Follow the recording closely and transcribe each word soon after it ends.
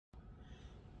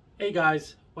Hey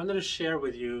guys, wanted to share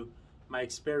with you my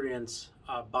experience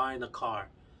buying a car.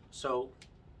 So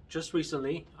just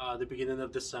recently, the beginning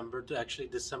of December, actually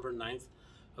December 9th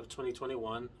of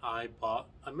 2021, I bought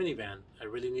a minivan. I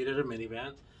really needed a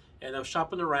minivan and I was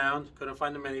shopping around, couldn't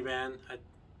find a minivan. I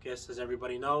guess as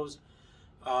everybody knows,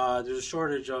 there's a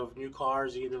shortage of new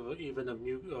cars, even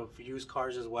of used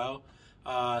cars as well.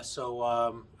 So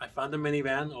I found a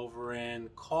minivan over in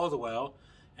Caldwell,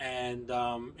 and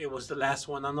it was the last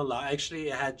one on the lot. Actually,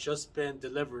 it had just been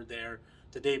delivered there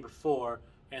the day before,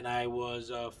 and I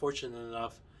was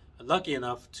lucky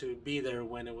enough to be there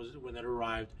when it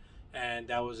arrived, and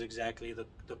that was exactly the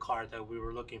car that we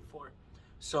were looking for.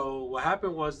 So what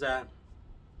happened was that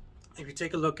if you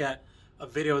take a look at a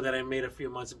video that I made a few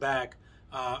months back,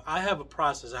 I have a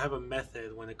process, I have a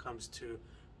method when it comes to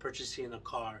purchasing a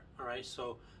car. All right,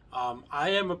 so I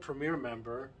am a Premier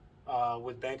member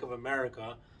with Bank of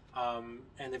America,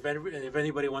 and if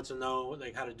anybody wants to know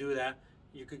like how to do that,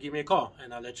 you could give me a call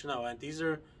and I'll let you know. One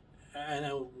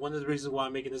of the reasons why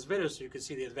I'm making this video, so you can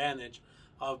see the advantage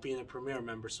of being a Premier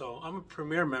member. So I'm a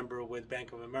Premier member with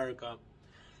Bank of America.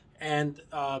 And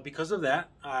because of that,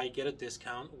 I get a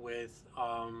discount with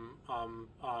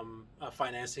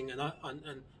financing an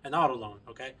auto loan.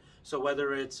 Okay, so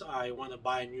whether it's I want to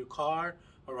buy a new car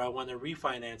or I want to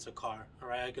refinance a car, all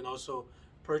right, I can also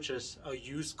purchase a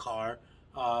used car.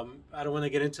 I don't want to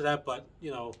get into that, but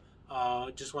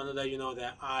just want to let you know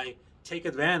that I take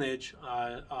advantage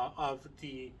of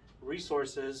the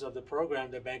resources of the program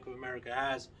that Bank of America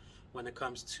has when it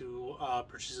comes to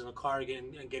purchasing a car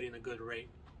and getting a good rate.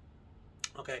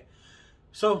 Okay,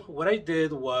 so what I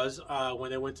did was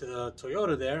when I went to the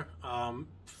Toyota there,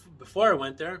 before I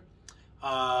went there,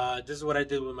 this is what I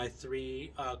did with my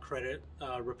three credit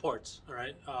reports. All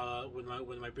right,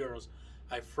 with my bureaus,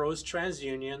 I froze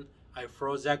TransUnion, I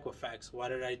froze Equifax. Why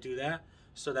did I do that?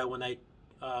 So that when I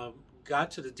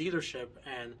got to the dealership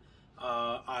and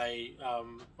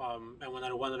and when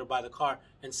I wanted to buy the car,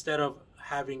 instead of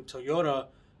having Toyota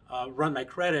run my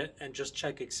credit and just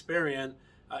check Experian,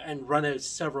 and run it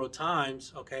several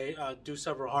times, okay, do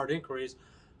several hard inquiries,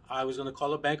 I was going to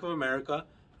call a Bank of America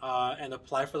and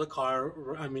apply for the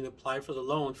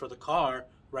loan for the car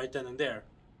right then and there.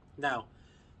 Now,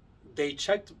 they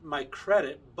checked my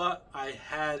credit, but I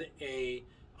had a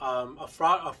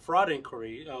fraud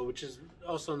inquiry, which is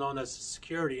also known as a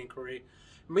security inquiry,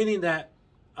 meaning that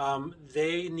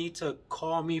they need to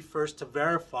call me first to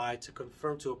verify, to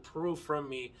confirm, to approve from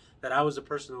me that I was the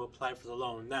person who applied for the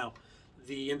loan. Now,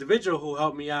 the individual who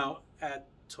helped me out at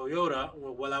Toyota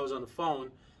while I was on the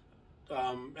phone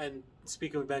and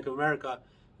speaking with Bank of America,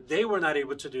 they were not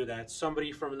able to do that.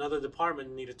 Somebody from another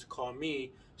department needed to call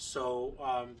me so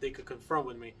they could confirm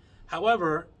with me.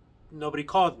 However, nobody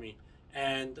called me.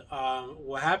 And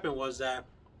what happened was that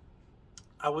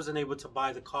I wasn't able to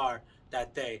buy the car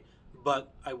that day,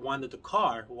 but I wanted the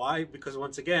car. Why? Because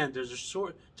once again, there's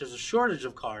a shortage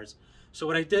of cars. So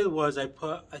what I did was I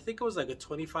think it was like a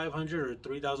 $2,500 or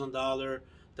 $3,000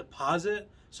 deposit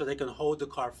so they can hold the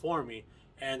car for me.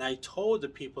 And I told the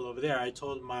people over there, I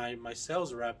told my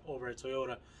sales rep over at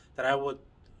Toyota that I would,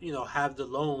 have the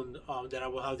loan, that I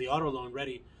will have the auto loan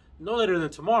ready no later than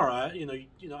tomorrow. I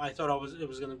thought it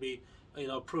was going to be,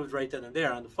 approved right then and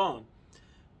there on the phone.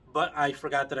 But I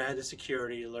forgot that I had the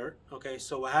security alert. Okay,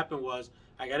 so what happened was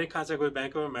I got in contact with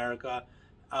Bank of America.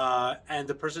 And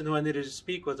the person who I needed to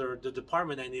speak with, or the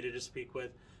department I needed to speak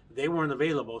with, they weren't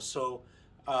available. So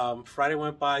Friday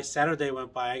went by, Saturday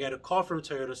went by. I got a call from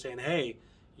Toyota saying, hey,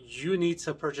 you need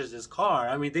to purchase this car.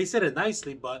 I mean, they said it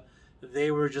nicely, but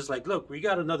they were just like, look, we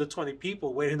got another 20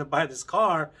 people waiting to buy this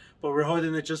car, but we're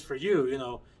holding it just for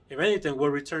you. If anything, we'll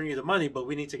return you the money, but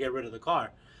we need to get rid of the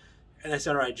car. And I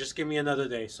said, all right, just give me another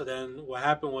day. So then what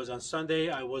happened was on Sunday,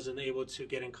 I wasn't able to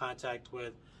get in contact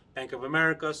with Bank of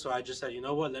America, so I just said, you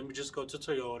know what, let me just go to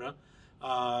Toyota.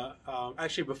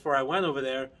 Actually, before I went over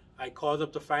there, I called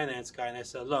up the finance guy and I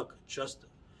said, look,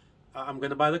 I'm going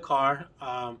to buy the car,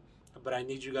 but I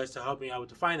need you guys to help me out with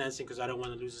the financing because I don't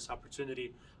want to lose this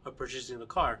opportunity of purchasing the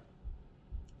car.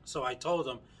 So I told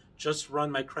them, just run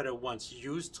my credit once.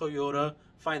 Use Toyota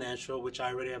Financial, which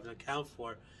I already have an account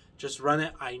for. Just run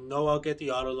it. I know I'll get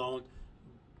the auto loan,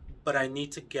 but I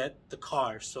need to get the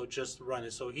car, so just run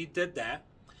it. So he did that.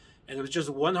 And it was just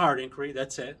one hard inquiry.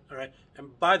 That's it. All right.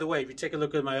 And by the way, if you take a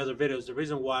look at my other videos, the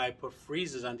reason why I put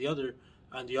freezes on the other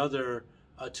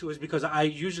two is because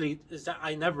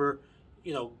I never,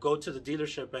 go to the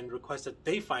dealership and request that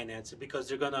they finance it, because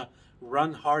they're gonna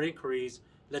run hard inquiries.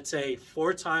 Let's say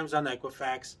 4 times on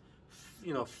Equifax,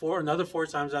 another 4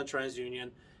 times on TransUnion,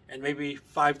 and maybe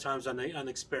 5 times on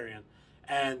Experian.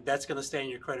 and that's going to stay in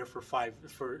your credit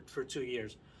for 2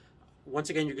 years.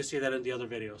 Once again, you can see that in the other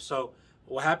video. So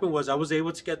what happened was I was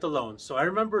able to get the loan. So I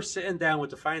remember sitting down with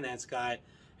the finance guy,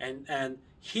 and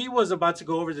he was about to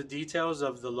go over the details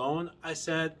of the loan. I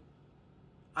said,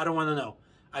 I don't want to know.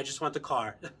 I just want the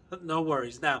car. No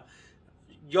worries. Now,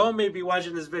 y'all may be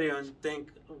watching this video and think,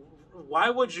 why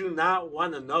would you not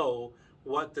want to know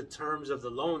what the terms of the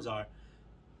loans are?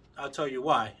 I'll tell you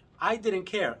why. I didn't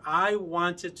care. I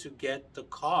wanted to get the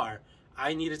car.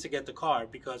 I needed to get the car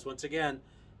because, once again,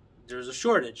 there's a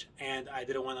shortage, and I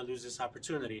didn't want to lose this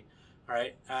opportunity. All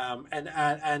right,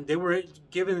 and they were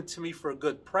giving it to me for a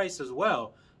good price as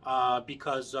well,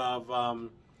 because of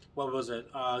what was it?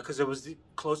 Because it was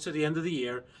close to the end of the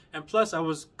year, and plus I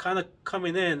was kind of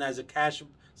coming in as a cash.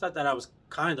 It's not that I was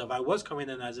I was coming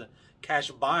in as a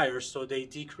cash buyer, so they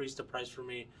decreased the price for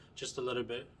me just a little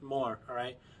bit more. All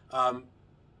right,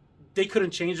 they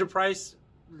couldn't change the price.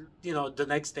 You know, the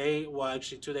next day, well,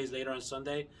 actually 2 days later on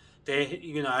Sunday,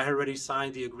 I had already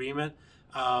signed the agreement.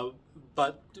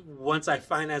 But once I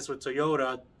financed with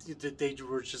Toyota, they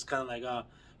were just kind of like,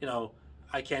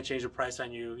 I can't change the price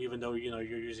on you, even though, you're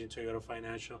using Toyota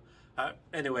Financial.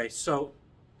 Anyway, so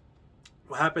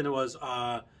what happened was,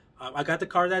 I got the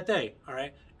car that day. All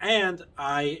right. And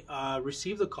I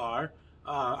received the car.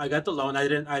 I got the loan. I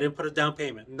didn't put a down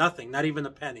payment, nothing, not even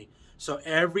a penny. So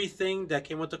everything that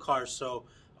came with the car. So,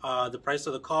 the price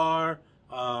of the car,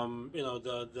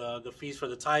 the fees for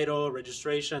the title,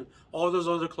 registration, all those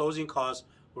other closing costs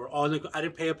were all. I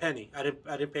didn't pay a penny. I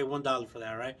didn't pay $1 for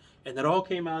that, right? And it all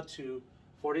came out to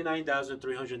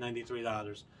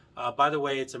 $49,393. By the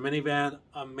way, it's a minivan,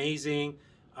 amazing.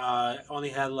 Only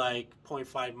had like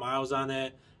 0.5 miles on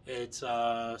it. It's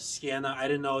Sienna. I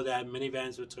didn't know that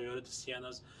minivans with Toyota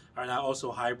Siennas are now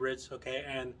also hybrids. Okay,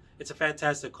 and it's a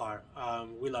fantastic car.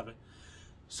 We love it.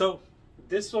 So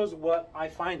this was what I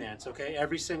finance, okay?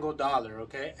 Every single dollar,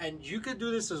 okay? And you could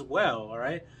do this as well, all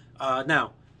right?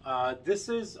 Now, this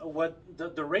is what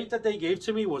the rate that they gave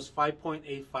to me was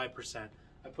 5.85%.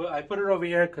 I put it over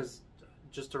here because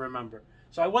just to remember.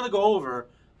 So I want to go over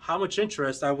how much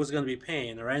interest I was going to be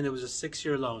paying, all right? And it was a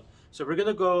 6-year loan. So we're going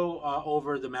to go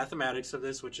over the mathematics of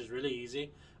this, which is really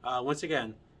easy. Once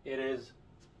again, it is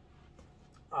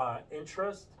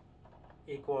interest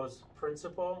equals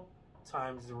principal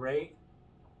times the rate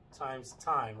times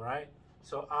time, right?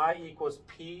 So I equals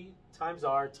P times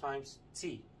R times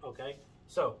T, okay?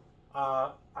 So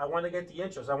I want to get the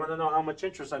interest. I want to know how much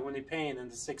interest I'm going to be paying in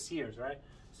the 6 years, right?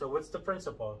 So what's the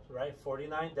principal, right?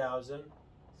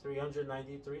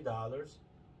 $49,393,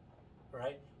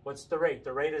 right? What's the rate?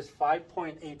 The rate is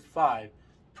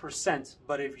 5.85%,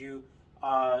 but if you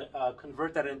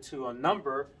convert that into a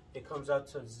number, it comes out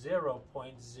to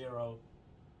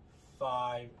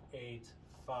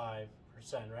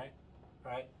 0.0585%, right?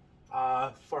 Right?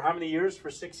 For how many years? For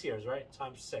 6 years, right?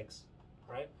 Times 6,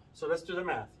 right? So let's do the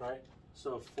math, right?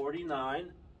 So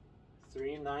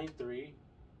 49,393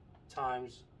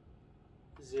 times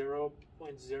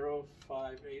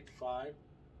 0.0585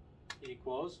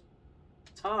 equals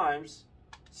times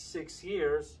 6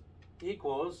 years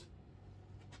equals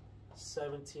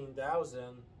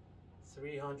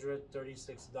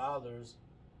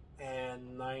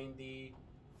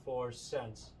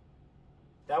 $17,336.94.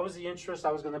 That was the interest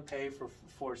I was going to pay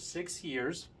for 6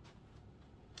 years.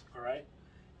 All right.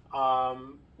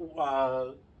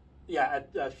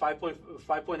 At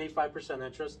 5.85%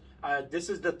 interest. This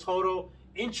is the total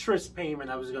interest payment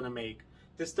I was going to make.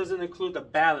 This doesn't include the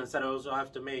balance that I also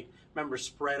have to make, remember,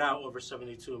 spread out over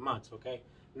 72 months, okay?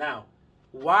 Now,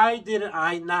 why did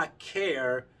I not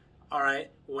care, all right,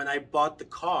 when I bought the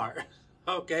car,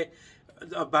 okay,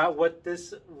 about what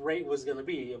this rate was going to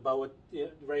be, about what,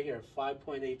 right here,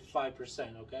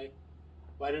 5.85%, okay?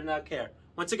 Why did I not care?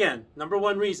 Once again, number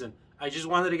one reason, I just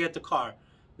wanted to get the car.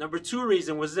 Number two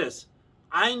reason was this.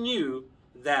 I knew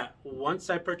that once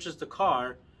I purchased the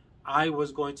car, I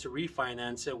was going to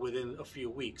refinance it within a few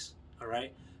weeks, all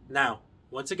right? Now,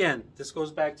 once again, this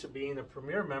goes back to being a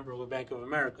premier member with Bank of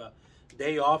America.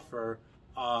 They offer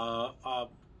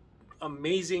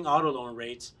amazing auto loan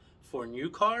rates for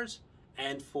new cars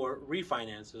and for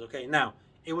refinances, okay? Now,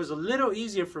 it was a little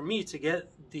easier for me to get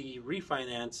the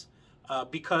refinance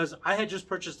because I had just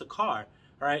purchased the car,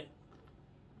 all right?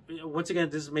 Once again,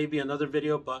 this may be another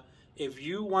video, but if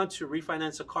you want to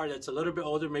refinance a car that's a little bit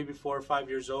older, maybe 4 or 5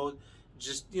 years old,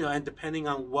 just, and depending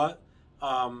on what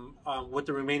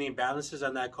the remaining balance is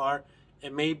on that car,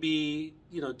 it may be,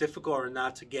 difficult or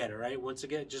not to get it, right? Once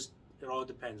again, it all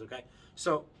depends, okay?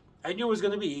 So I knew it was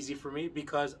going to be easy for me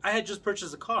because I had just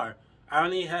purchased a car. I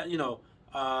only had,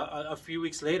 a few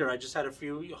weeks later, I just had a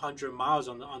few hundred miles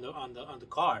on the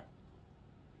car.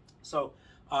 So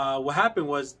what happened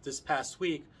was this past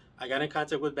week, I got in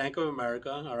contact with Bank of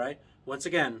America. All right. Once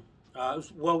again,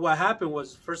 well, what happened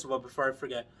was, first of all, before I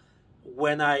forget,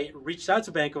 when I reached out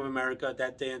to Bank of America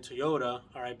that day in Toyota,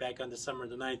 all right, back on December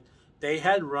the 9th, they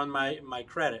had run my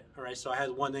credit. All right. So I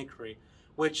had one inquiry,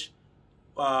 which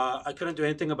I couldn't do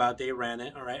anything about. They ran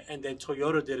it. All right. And then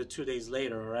Toyota did it 2 days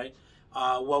later. All right.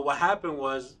 Well, what happened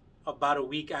was about a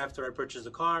week after I purchased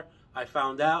the car, I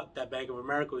found out that Bank of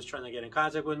America was trying to get in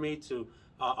contact with me to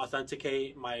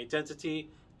authenticate my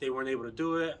identity. They weren't able to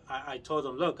do it. I told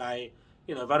them, look, if I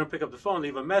don't pick up the phone,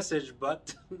 leave a message,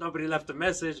 but nobody left a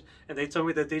message, and they told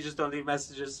me that they just don't leave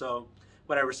messages, so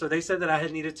whatever. So they said that I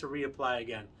had needed to reapply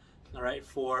again, all right,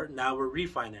 for now we're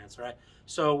refinance, right?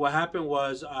 So what happened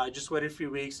was I just waited a few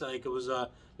weeks. Like, it was a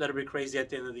little bit crazy at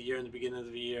the end of the year and the beginning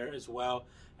of the year as well.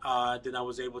 Then I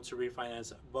was able to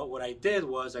refinance. But what I did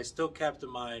was I still kept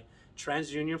my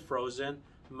TransUnion frozen,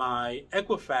 my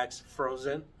Equifax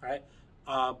frozen, right?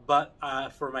 But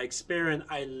for my Experian,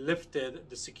 I lifted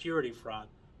the security fraud.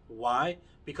 Why?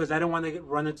 Because I don't want to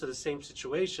run into the same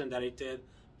situation that I did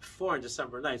before on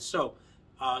December 9th. So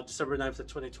December 9th of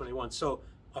 2021. So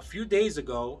a few days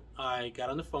ago, I got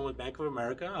on the phone with Bank of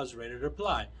America. I was ready to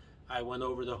apply. I went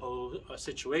over the whole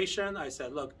situation. I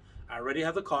said, look, I already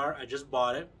have the car. I just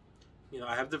bought it.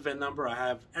 I have the VIN number. I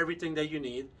have everything that you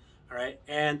need. All right.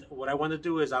 And what I want to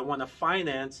do is I want to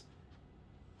finance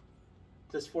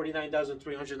this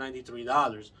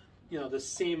 $49,393. The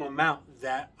same amount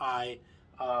that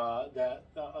that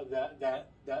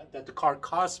the car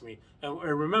cost me. And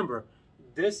remember,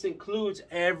 this includes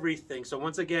everything. So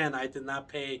once again, I did not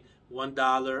pay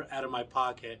 $1 out of my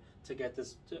pocket to get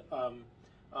this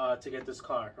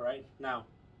car. All right. Now,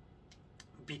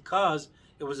 because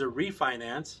it was a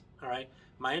refinance, all right,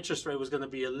 my interest rate was going to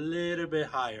be a little bit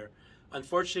higher.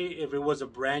 Unfortunately, if it was a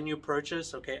brand new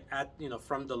purchase, okay,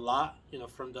 from the lot,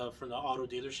 from the auto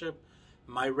dealership,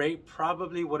 my rate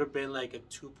probably would have been like a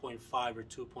 2.5 or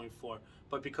 2.4.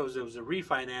 But because it was a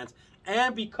refinance,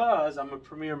 and because I'm a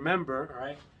Premier member, all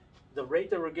right, the rate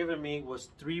that were giving me was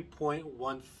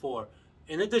 3.14.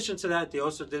 In addition to that, they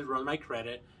also did run my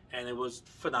credit, and it was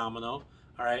phenomenal.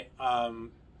 All right,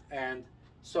 and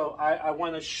so I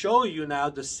want to show you now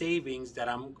the savings that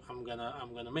I'm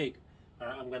gonna make.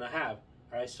 I'm gonna have.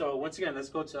 All right. So once again, let's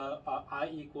go to I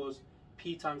equals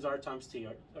P times R times T.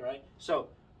 All right. So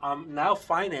I'm now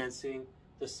financing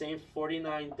the same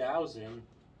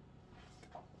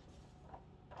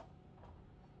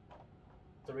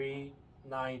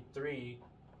 49,393.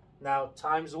 Now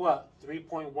times what?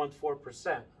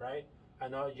 3.14%. Right. I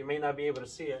know you may not be able to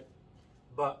see it,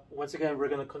 but once again, we're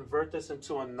gonna convert this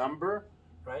into a number.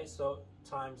 Right. So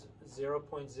times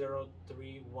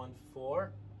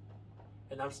 0.0314.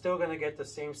 And I'm still going to get the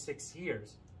same 6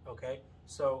 years, okay?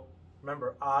 So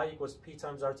remember, I equals P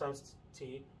times R times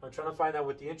T. I'm trying to find out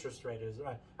what the interest rate is,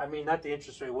 right? I mean, not the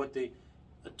interest rate, what the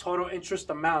total interest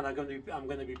amount I'm going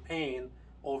to be paying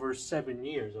over 7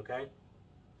 years, okay?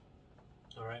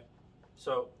 All right.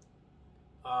 So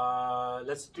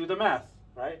let's do the math,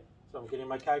 right? So I'm getting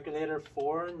my calculator,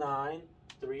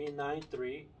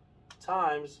 49393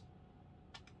 times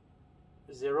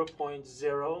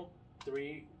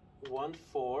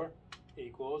 0.0314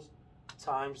 equals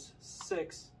times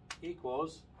 6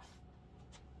 equals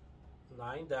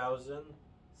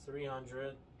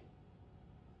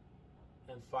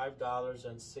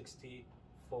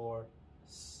 $9,305.64.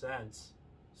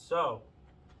 So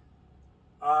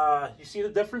you see the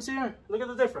difference here? Look at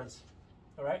the difference.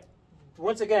 All right.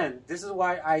 Once again, this is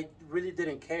why I really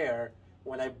didn't care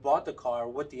when I bought the car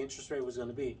what the interest rate was going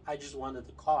to be. I just wanted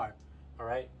the car. All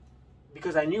right.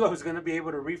 Because I knew I was going to be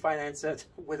able to refinance it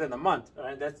within a month. All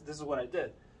right, this is what I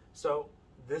did. So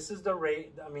this is the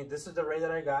rate. I mean, this is the rate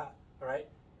that I got. All right,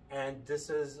 and this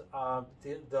is the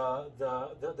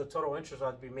total interest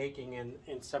I'd be making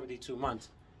in 72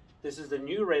 months. This is the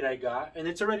new rate I got, and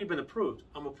it's already been approved.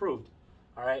 I'm approved.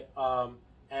 All right,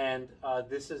 and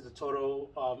this is the total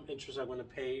interest I'm going to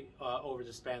pay over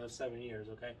the span of 7 years.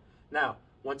 Okay. Now,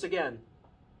 once again,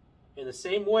 in the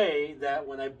same way that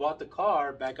when I bought the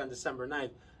car back on December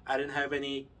 9th, I didn't have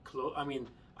any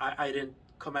I didn't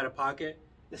come out of pocket.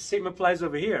 The same applies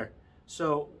over here.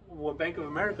 So what Bank of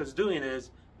America is doing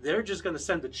is they're just going to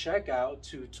send the check out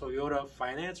to Toyota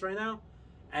Finance right now,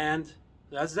 and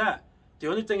that's that. The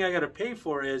only thing I got to pay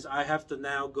for is I have to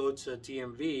now go to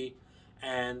DMV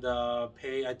and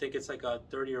pay. I think it's like a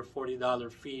 $30 or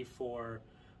 $40 fee for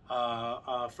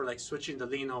like switching the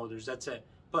lien holders. That's it.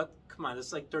 But come on,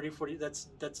 it's like 30, 40, that's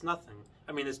nothing.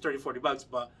 I mean, it's 30, 40 bucks,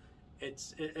 but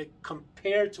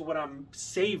compared to what I'm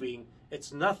saving,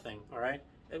 it's nothing. All right.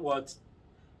 Well, it's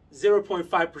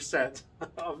 0.5%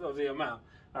 of the amount.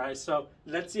 All right. So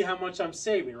let's see how much I'm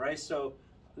saving. Right. So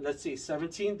let's see,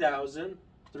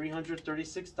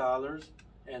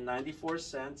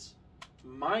 $17,336.94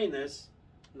 minus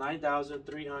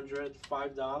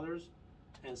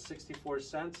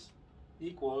 $9,305.64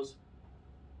 equals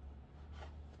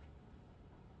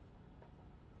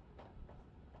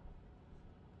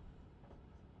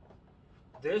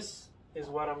this is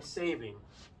what I'm saving,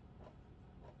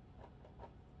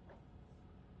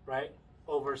 right?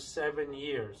 Over 7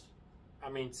 years. I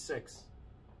mean 6.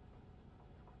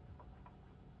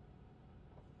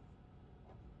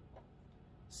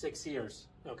 $6 years,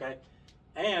 okay?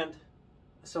 And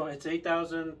so it's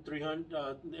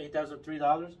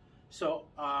 $8,003. So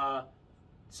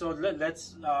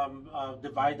let's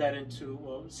divide that into,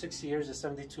 well, 6 years is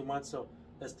 72 months. So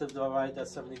let's divide that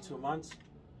 72 months.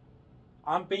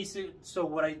 So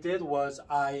what I did was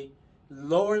I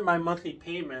lowered my monthly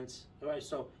payments, right?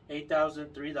 So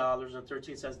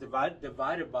 $8,003.13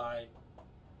 divided by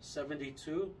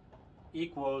 72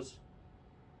 equals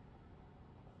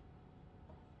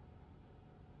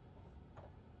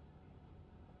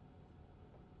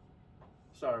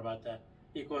sorry about that,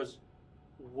 equals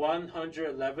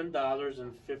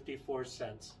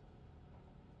 $111.54.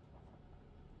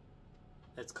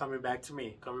 That's coming back to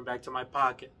me, coming back to my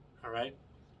pocket. All right.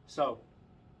 So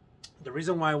the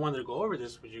reason why I wanted to go over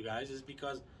this with you guys is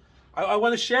because I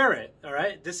want to share it. All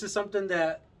right. This is something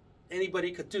that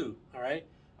anybody could do. All right.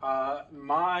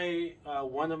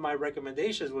 One of my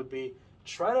recommendations would be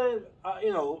try to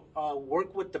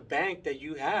work with the bank that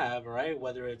you have. All right.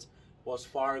 Whether it's Wells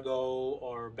Fargo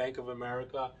or Bank of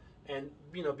America, and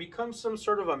become some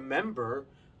sort of a member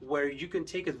where you can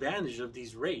take advantage of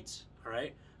these rates. All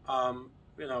right.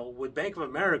 With Bank of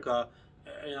America,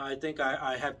 I think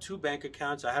I have 2 bank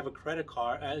accounts. I have a credit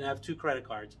card, and I have 2 credit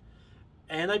cards,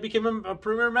 and I became a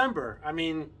premier member. I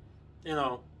mean,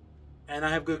 and I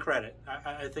have good credit.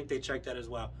 I think they checked that as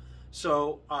well.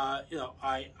 So I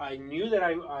knew that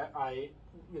I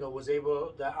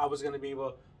was going to be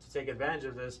able to take advantage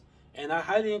of this, and I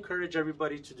highly encourage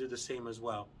everybody to do the same as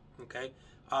well. Okay.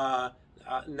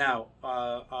 Now,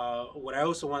 what I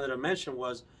also wanted to mention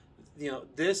was,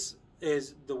 this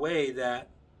is the way that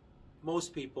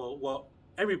most people, well,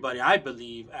 everybody, I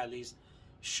believe at least,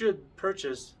 should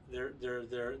purchase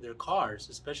their cars,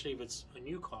 especially if it's a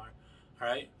new car. All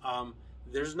right.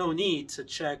 There's no need to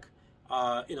check,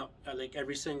 like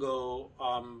every single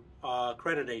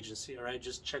credit agency. All right.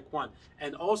 Just check one.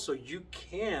 And also, you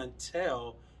can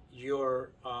tell your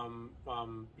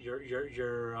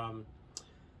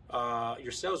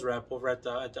sales rep over at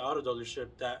the auto dealership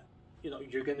that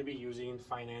you're going to be using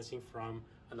financing from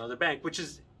another bank, which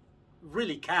is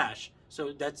really cash.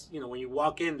 So that's when you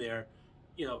walk in there,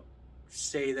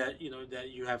 say that that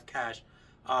you have cash.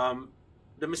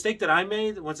 The mistake that I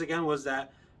made once again was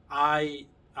that I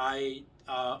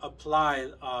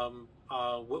applied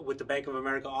with the Bank of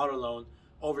America auto loan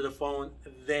over the phone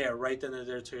there, right then and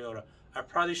there, Toyota. I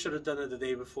probably should have done it the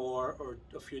day before or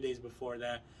a few days before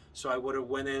that. So I would have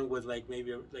went in with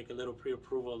maybe a little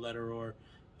pre-approval letter or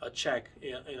a check,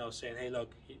 saying, hey,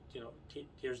 look,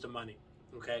 here's the money.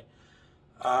 Okay.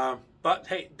 But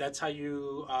hey, that's how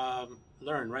you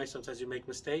learn, right? Sometimes you make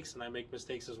mistakes, and I make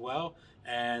mistakes as well.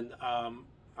 And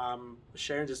I'm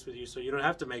sharing this with you so you don't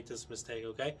have to make this mistake,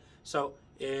 okay? So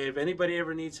if anybody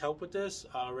ever needs help with this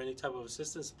or any type of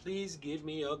assistance, please give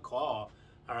me a call.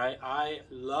 All right, I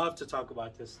love to talk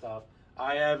about this stuff.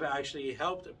 I have actually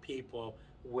helped people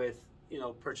with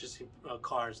purchasing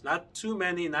cars. Not too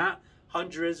many, not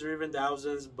hundreds or even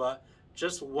thousands, but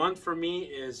just one for me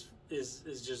is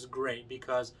just great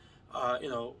because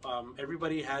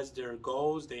everybody has their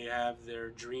goals, they have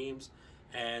their dreams,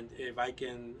 and if I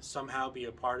can somehow be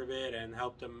a part of it and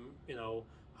help them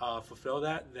fulfill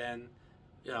that, then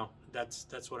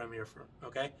that's what I'm here for.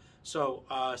 Okay, so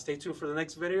stay tuned for the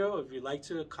next video. If you'd like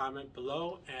to, comment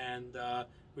below and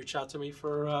reach out to me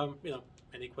for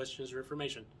any questions or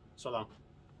information. So long.